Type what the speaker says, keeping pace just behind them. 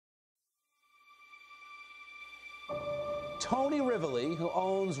Tony Rivoli, who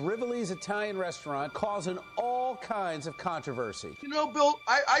owns Rivoli's Italian restaurant, causing all kinds of controversy. You know, Bill,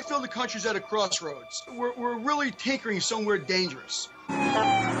 I feel the country's at a crossroads. We're really tinkering somewhere dangerous.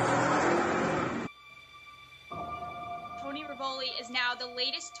 Tony Rivoli is now the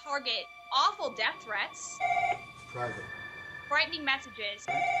latest target. Awful death threats. Private. Frightening messages.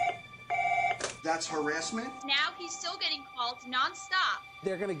 That's harassment? Now he's still getting calls nonstop.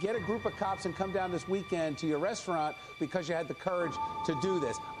 They're going to get a group of cops and come down this weekend to your restaurant because you had the courage to do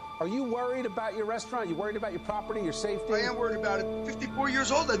this. Are you worried about your restaurant? You worried about your property, your safety? I am worried about it. 54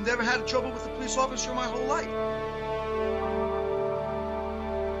 years old. I've never had trouble with a police officer my whole life.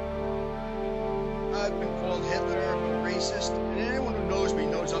 I've been called Hitler, a racist, and anyone who knows me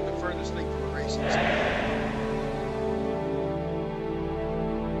knows I'm the furthest thing from a racist.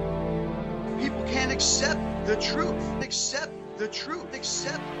 People can't accept the truth. Accept the truth.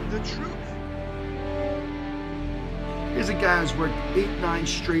 Accept the truth. Here's a guy who's worked 8-9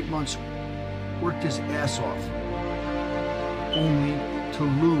 straight months, worked his ass off, only to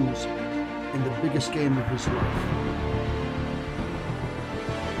lose in the biggest game of his life.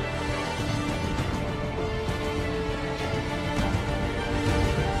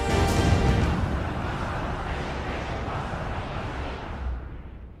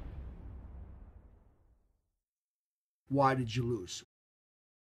 Why did you lose?